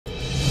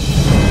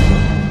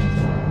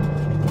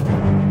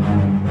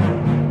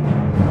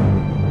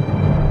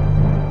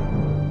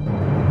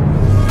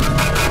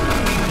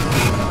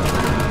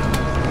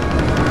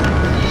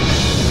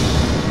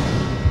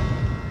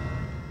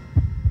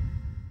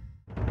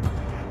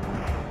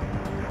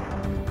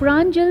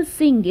Pranjal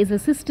Singh is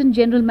Assistant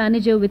General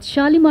Manager with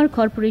Shalimar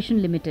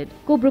Corporation Limited.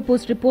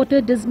 Cobrapost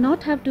reporter does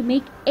not have to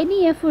make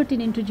any effort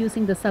in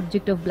introducing the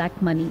subject of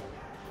black money.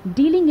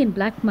 Dealing in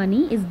black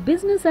money is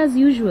business as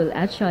usual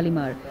at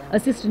Shalimar.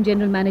 Assistant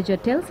General Manager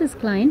tells his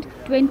client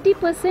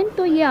 20%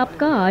 तो ये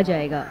आपका आ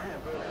जाएगा.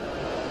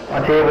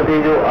 अच्छा ये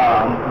बताइए जो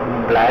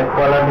black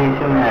वाला भी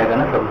इसमें आएगा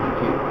ना सब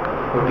चीज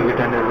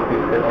 4800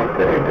 रुपीज का चेक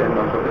करें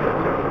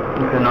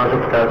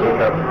 950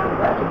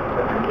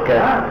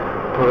 क्या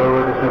थोड़ा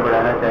बहुत इसमें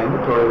बढ़ाना चाहेंगे.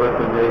 थोड़ा बहुत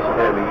गुंजाइश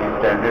है अभी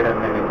स्टैंडर्ड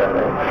हमने निकाला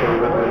है. थोड़ी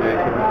बहुत गुंजाइश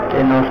है.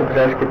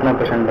 950 कितना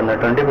परसेंट बना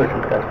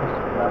 20% के आसपास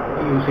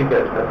उसी के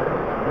आसपास है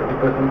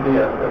 20% के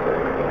आसपास है.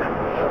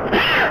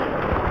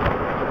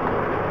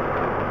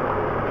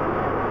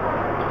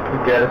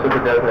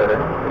 1150 आ रहा है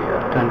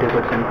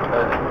 20%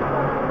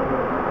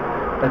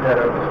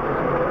 18.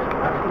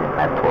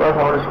 थोड़ा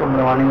सा और इसको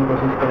बढ़वाने की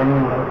कोशिश करेंगे.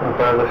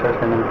 ऊपर अगर सर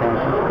से मिलते हैं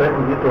कर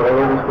दीजिए. थोड़ा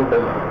बहुत इसको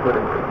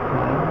करेंगे.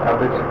 अब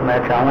मैं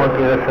चाहूँगा कि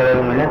अगर सर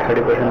मिले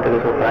 30% तक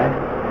इसको पाए.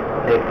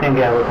 देखते हैं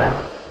क्या होता है.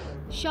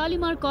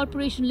 Shalimar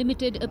Corporation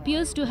Limited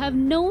appears to have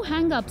no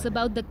hang-ups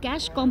about the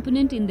cash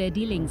component in their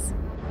dealings.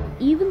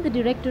 Even the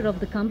director of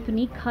the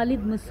company,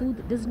 Khalid Masood,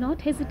 does not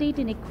hesitate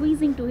in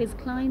acquiescing to his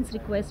client's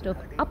request of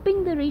upping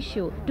the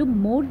ratio to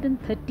more than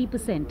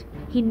 30%.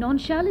 He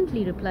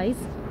nonchalantly replies,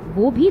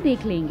 "वो भी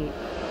देख लेंगे."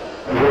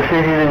 दूसरी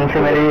चीज़ इनसे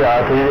मेरी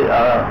बात हुई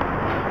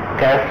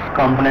cash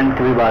component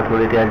की भी बात हो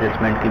रही थी.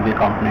 एडजस्टमेंट की भी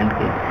कंपोनेंट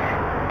की.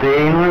 तो ये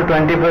इन्होंने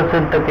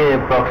 20% तक के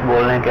अप्रॉक्स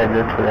बोल रहे हैं कि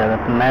एडजस्ट हो जाएगा.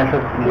 तो मैं सर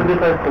 25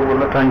 तक बोल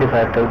रहा हूँ. 25 तक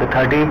तो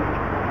 30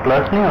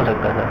 प्लस नहीं हो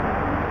सकता सर.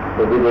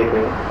 तो भी देख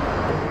लेंगे.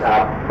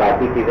 आप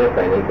बाकी चीज़ें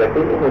फाइनल कर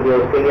दीजिए. मुझे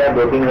उसके लिए आप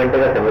 2-3 घंटे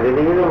का समय दे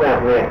दीजिए. तो मैं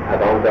अपने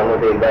अकाउंट वालों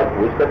से एक बार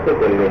पूछ सकते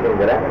कैलकुलेशन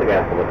करा करके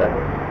आपको बता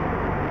दें.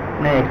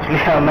 नहीं एक्चुअली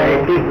मैं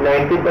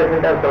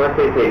 90% आप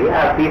समझते चाहिए.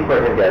 आप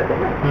 30% चाहते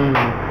हैं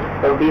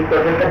तो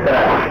 30% तक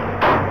करा देंगे.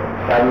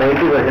 आप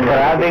 90%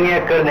 करा देंगे या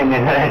कर देंगे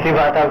सर. ऐसी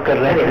बात आप कर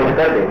रहे हैं.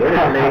 कर देंगे.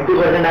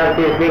 90%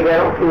 आपसे इसलिए कह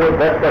रहा हूँ कि वो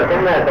 10%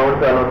 मैं अकाउंट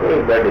वालों से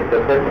एक बार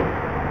डिस्कस करके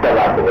तब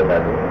आपको बता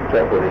दूंगा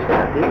क्या पोजीशन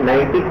आती है.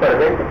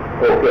 90%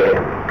 ओके है.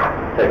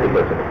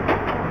 30%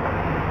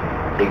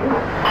 ठीक है.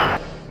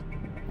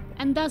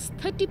 And thus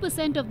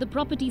 30% of the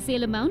property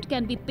sale amount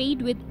can be paid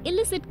with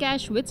illicit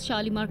cash with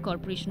Shalimar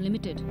Corporation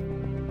Limited.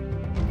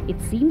 It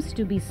seems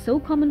to be so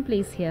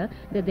commonplace here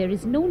that there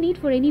is no need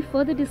for any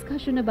further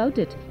discussion about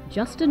it.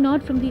 Just a nod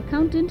from the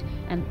accountant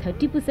and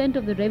 30%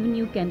 of the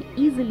revenue can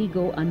easily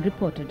go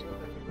unreported.